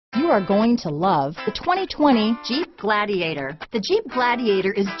are going to love the 2020 Jeep Gladiator. The Jeep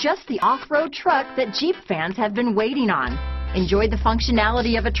Gladiator is just the off-road truck that Jeep fans have been waiting on. Enjoy the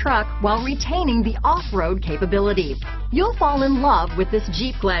functionality of a truck while retaining the off-road capabilities. You'll fall in love with this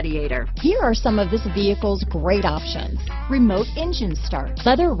Jeep Gladiator. Here are some of this vehicle's great options: remote engine start,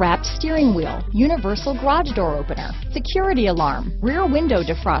 leather-wrapped steering wheel, universal garage door opener, security alarm, rear window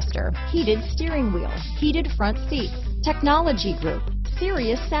defroster, heated steering wheel, heated front seats, technology group,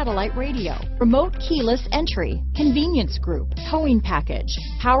 Sirius satellite radio, remote keyless entry, convenience group, towing package,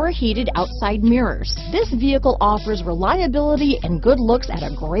 power heated outside mirrors. This vehicle offers reliability and good looks at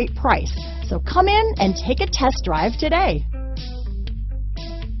a great price. So come in and take a test drive today.